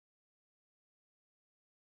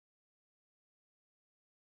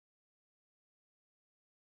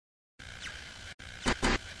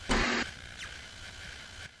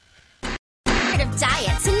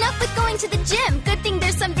diets. Enough with going to the gym. Good thing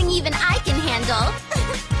there's something even I can handle.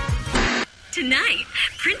 Tonight,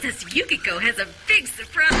 Princess Yukiko has a big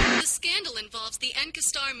surprise. The scandal involves the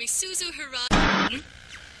Enkastar Misuzu Hirata.